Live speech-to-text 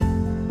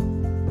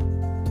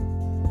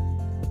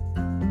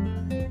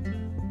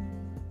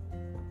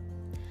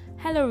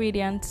Hello,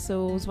 Radiant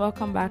Souls.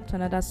 Welcome back to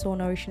another soul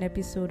nourishing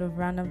episode of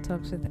Random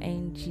Talks with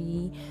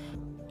NG.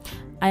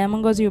 I am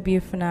Ngozi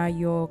Obiefuna,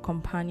 your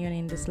companion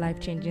in this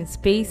life-changing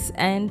space,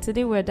 and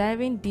today we're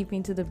diving deep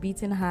into the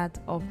beating heart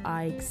of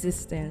our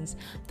existence,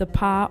 the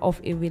power of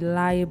a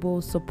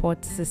reliable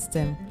support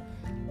system.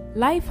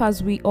 Life,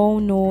 as we all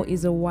know,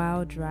 is a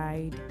wild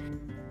ride.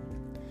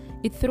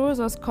 It throws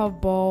us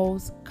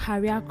curveballs,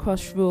 career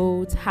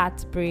crossroads,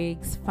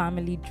 heartbreaks,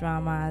 family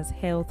dramas,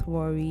 health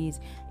worries,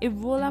 a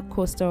roller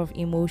coaster of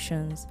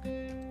emotions.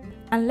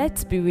 And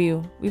let's be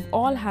real, we've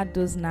all had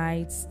those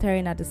nights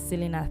staring at the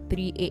ceiling at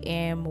 3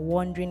 a.m.,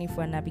 wondering if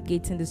we're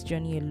navigating this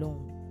journey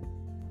alone.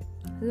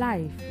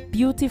 Life,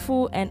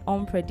 beautiful and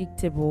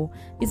unpredictable,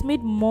 is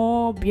made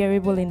more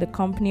bearable in the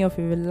company of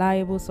a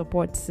reliable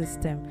support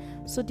system.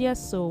 So, dear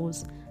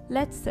souls,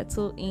 let's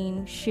settle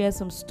in, share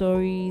some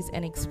stories,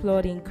 and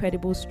explore the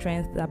incredible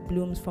strength that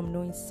blooms from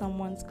knowing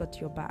someone's got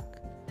your back.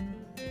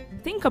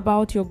 Think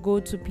about your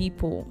go-to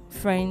people,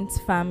 friends,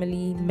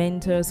 family,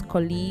 mentors,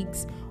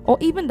 colleagues, or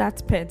even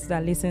that pet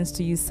that listens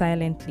to you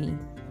silently.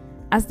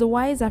 As the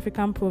wise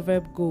African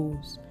proverb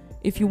goes,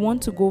 if you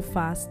want to go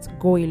fast,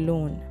 go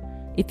alone.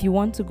 If you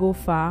want to go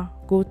far,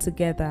 go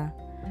together.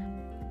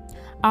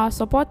 Our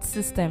support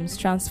systems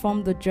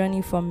transform the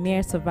journey from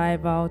mere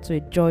survival to a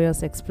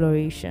joyous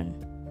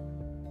exploration.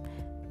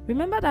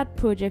 Remember that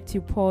project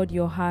you poured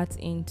your heart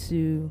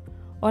into,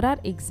 or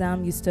that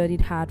exam you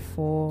studied hard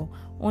for,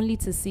 only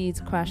to see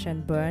it crash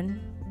and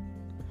burn?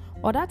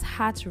 Or that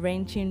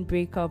heart-wrenching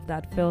breakup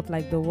that felt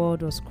like the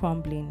world was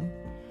crumbling?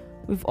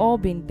 We've all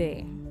been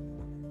there.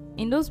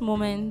 In those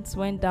moments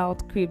when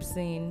doubt creeps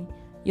in,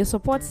 your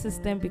support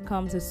system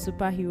becomes a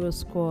superhero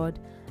squad,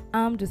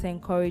 armed with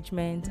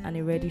encouragement and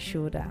a ready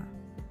shoulder.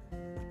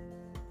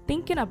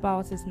 Thinking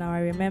about it now, I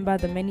remember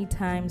the many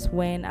times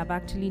when I've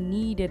actually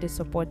needed a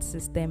support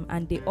system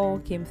and they all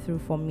came through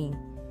for me.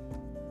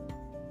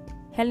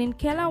 Helen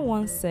Keller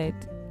once said,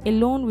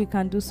 "Alone we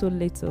can do so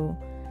little,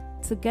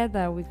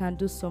 together we can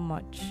do so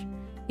much."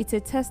 It's a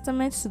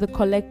testament to the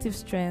collective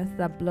strength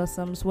that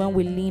blossoms when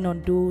we lean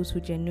on those who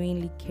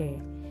genuinely care.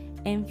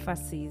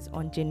 Emphasis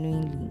on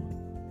genuinely.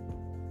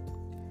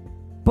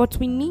 But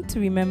we need to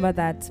remember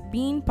that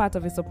being part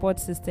of a support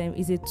system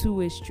is a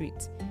two-way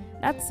street.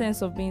 That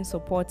sense of being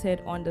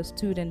supported,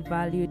 understood, and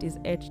valued is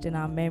etched in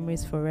our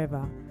memories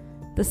forever.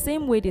 The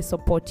same way they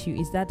support you,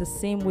 is that the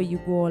same way you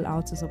go all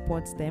out to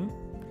support them?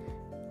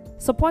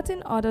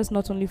 Supporting others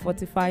not only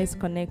fortifies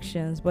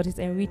connections, but it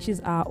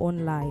enriches our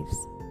own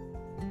lives.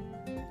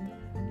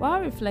 While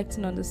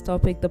reflecting on this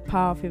topic, the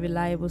power of a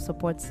reliable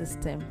support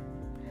system,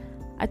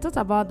 I thought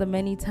about the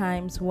many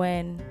times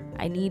when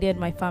I needed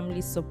my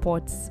family's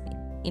support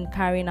in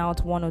carrying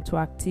out one or two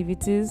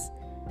activities,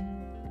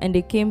 and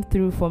they came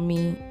through for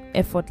me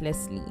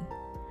effortlessly.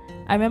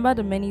 I remember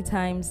the many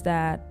times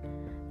that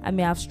I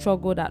may have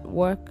struggled at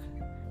work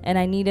and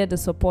I needed the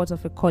support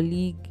of a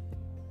colleague,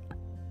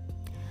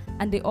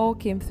 and they all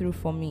came through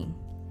for me.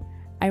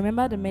 I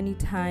remember the many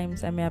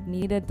times I may have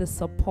needed the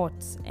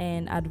support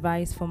and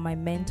advice from my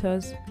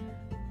mentors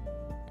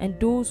and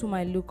those whom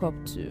I look up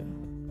to,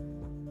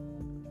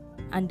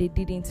 and they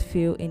didn't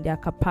fail in their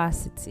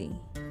capacity.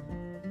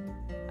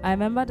 I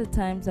remember the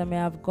times I may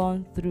have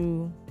gone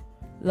through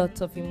lots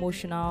of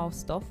emotional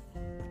stuff,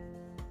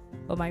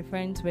 but my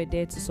friends were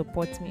there to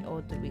support me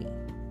all the way.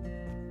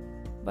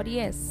 But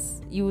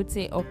yes, you would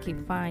say, okay,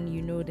 fine,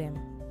 you know them.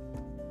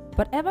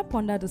 But ever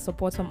ponder the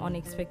support from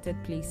unexpected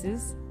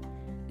places?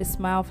 A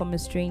smile from a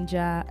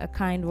stranger, a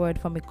kind word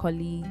from a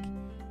colleague.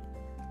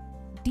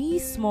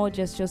 These small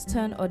gestures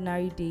turn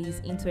ordinary days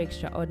into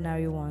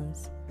extraordinary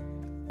ones.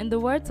 In the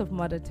words of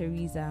Mother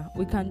Teresa,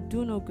 we can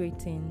do no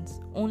great things,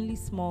 only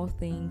small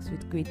things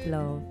with great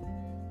love.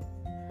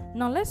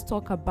 Now let's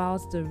talk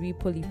about the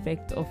ripple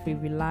effect of a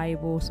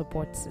reliable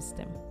support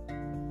system.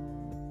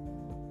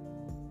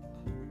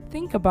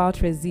 Think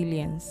about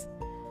resilience.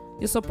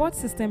 Your support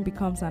system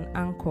becomes an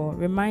anchor,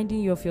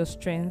 reminding you of your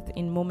strength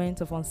in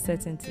moments of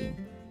uncertainty.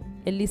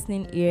 A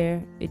listening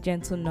ear, a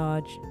gentle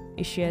nudge,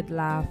 a shared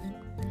laugh.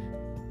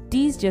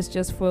 These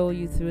gestures fuel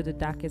you through the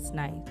darkest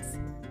nights.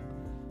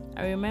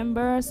 I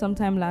remember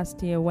sometime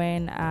last year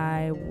when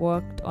I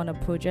worked on a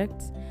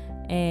project,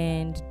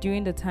 and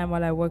during the time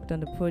while I worked on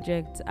the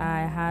project, I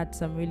had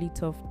some really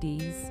tough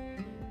days.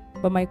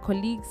 But my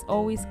colleagues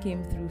always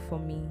came through for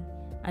me,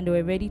 and they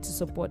were ready to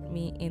support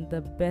me in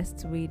the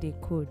best way they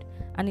could,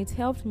 and it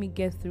helped me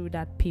get through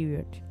that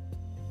period.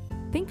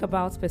 Think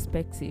about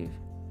perspective.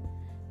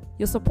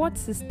 Your support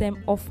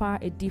system offers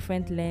a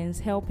different lens,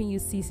 helping you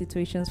see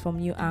situations from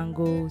new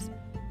angles.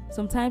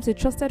 Sometimes a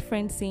trusted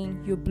friend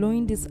saying, "You're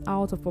blowing this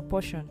out of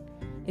proportion,"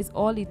 is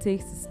all it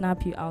takes to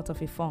snap you out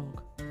of a funk.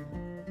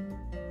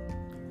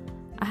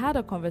 I had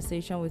a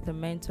conversation with a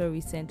mentor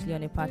recently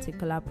on a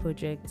particular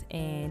project,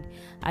 and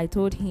I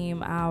told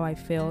him how I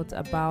felt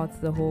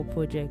about the whole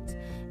project.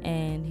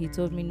 And he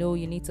told me, no,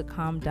 you need to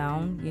calm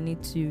down. You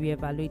need to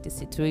reevaluate the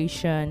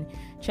situation,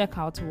 check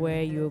out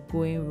where you're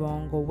going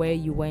wrong or where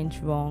you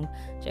went wrong,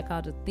 check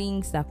out the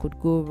things that could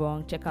go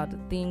wrong, check out the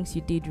things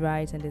you did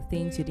right and the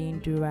things you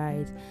didn't do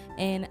right.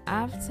 And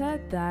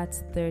after that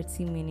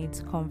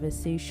 30-minute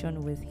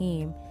conversation with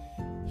him,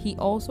 he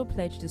also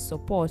pledged his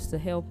support to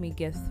help me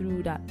get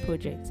through that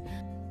project.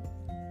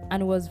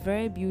 And it was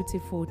very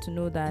beautiful to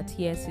know that,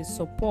 yes, his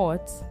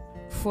support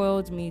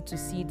fueled me to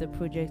see the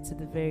project to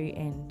the very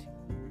end.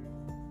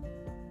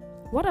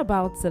 What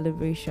about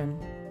celebration?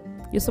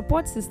 Your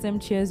support system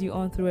cheers you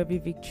on through every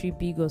victory,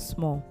 big or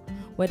small.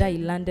 Whether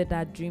you landed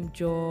that dream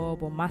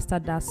job or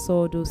mastered that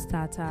sourdough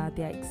starter,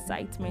 their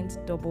excitement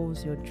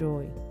doubles your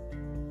joy.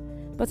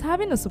 But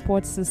having a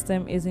support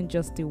system isn't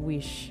just a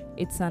wish,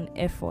 it's an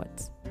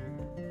effort.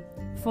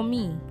 For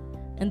me,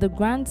 in the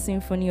grand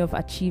symphony of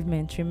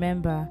achievement,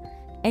 remember,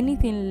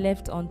 anything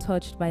left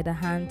untouched by the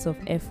hands of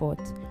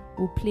effort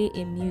will play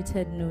a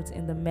muted note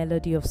in the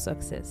melody of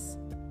success.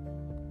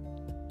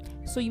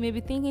 So you may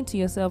be thinking to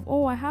yourself,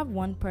 oh, I have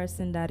one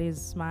person that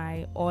is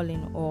my all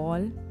in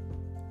all.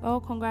 Well,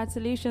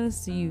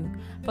 congratulations to you.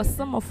 For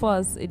some of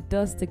us, it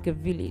does take a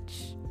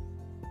village.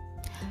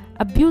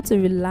 I built a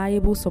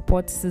reliable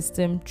support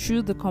system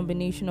through the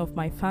combination of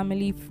my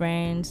family,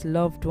 friends,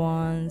 loved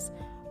ones,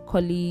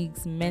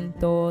 colleagues,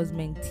 mentors,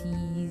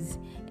 mentees,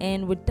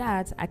 and with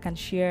that, I can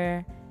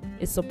share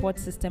a support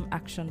system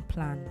action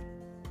plan.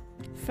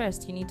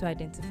 First, you need to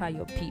identify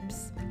your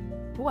peeps.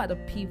 Who are the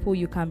people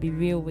you can be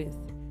real with?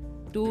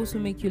 Those who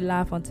make you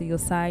laugh until your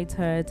sides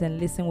hurt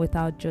and listen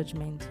without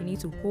judgment. You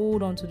need to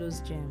hold on to those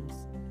gems.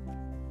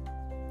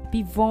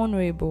 Be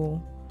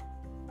vulnerable.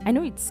 I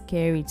know it's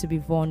scary to be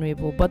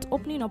vulnerable, but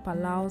opening up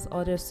allows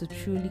others to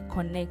truly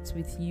connect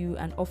with you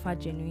and offer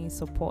genuine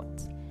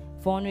support.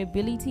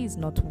 Vulnerability is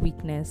not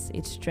weakness,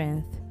 it's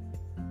strength.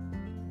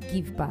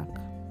 Give back.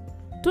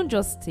 Don't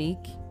just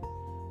take.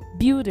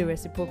 Build a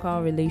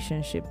reciprocal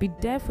relationship. Be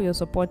there for your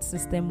support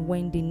system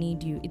when they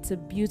need you. It's a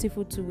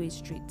beautiful two-way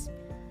street.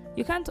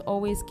 You can't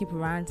always keep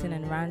ranting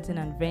and venting,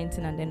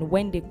 and then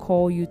when they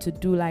call you to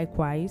do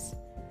likewise,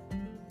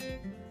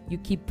 you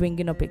keep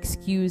bringing up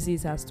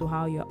excuses as to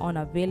how you're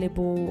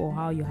unavailable or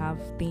how you have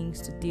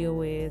things to deal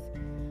with,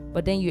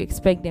 but then you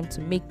expect them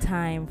to make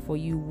time for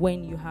you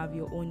when you have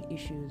your own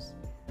issues.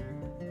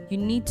 You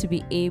need to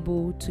be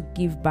able to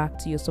give back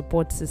to your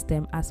support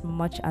system as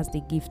much as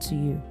they give to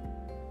you.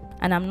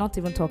 And I'm not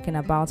even talking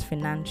about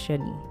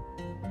financially.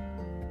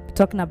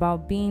 Talking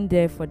about being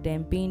there for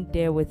them, being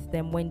there with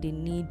them when they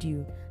need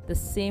you, the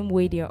same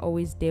way they are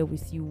always there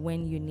with you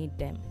when you need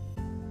them.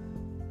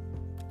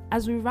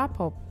 As we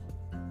wrap up,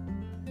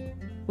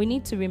 we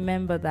need to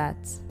remember that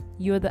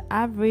you're the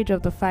average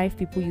of the 5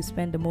 people you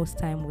spend the most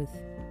time with.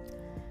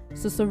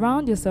 So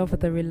surround yourself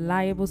with a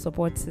reliable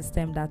support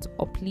system that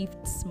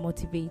uplifts,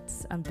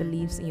 motivates, and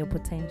believes in your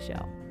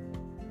potential.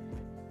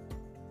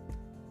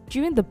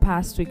 During the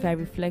past week, I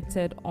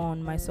reflected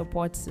on my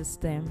support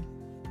system.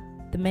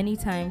 The many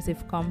times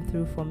they've come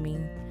through for me,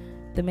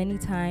 the many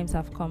times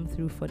I've come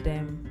through for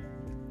them.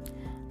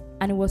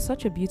 And it was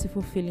such a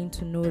beautiful feeling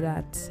to know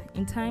that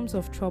in times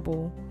of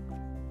trouble,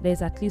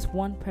 there's at least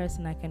one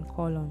person I can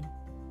call on.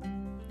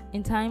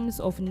 In times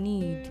of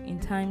need, in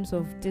times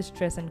of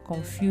distress and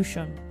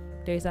confusion,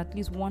 there is at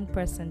least one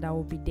person that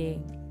will be there,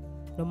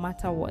 no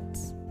matter what.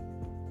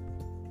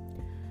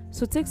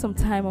 So take some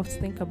time off to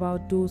think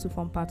about those who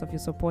form part of your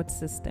support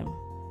system,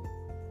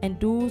 and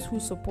those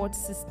whose support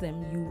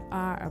system you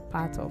are a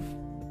part of.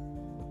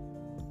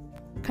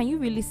 Can you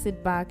really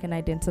sit back and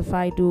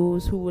identify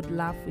those who would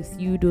laugh with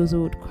you, those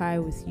who would cry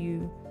with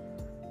you?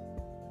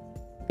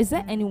 Is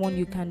there anyone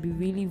you can be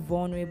really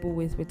vulnerable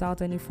with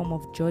without any form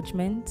of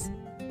judgment?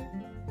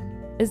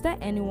 Is there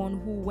anyone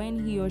who,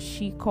 when he or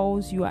she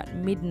calls you at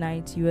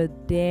midnight, you are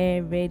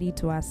there ready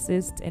to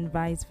assist, and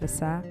vice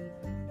versa?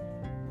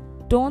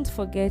 Don't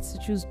forget to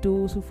choose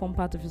those who form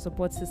part of your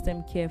support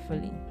system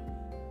carefully.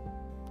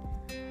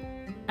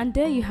 And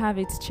there you have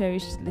it,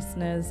 cherished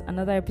listeners,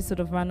 another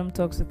episode of Random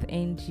Talks with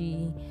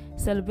NG,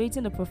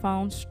 celebrating the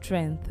profound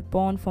strength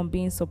born from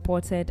being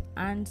supported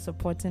and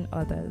supporting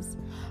others.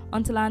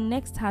 Until our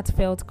next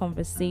heartfelt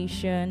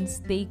conversation,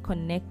 stay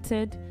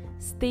connected,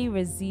 stay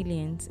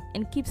resilient,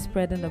 and keep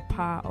spreading the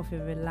power of a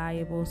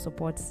reliable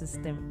support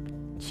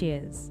system.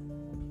 Cheers.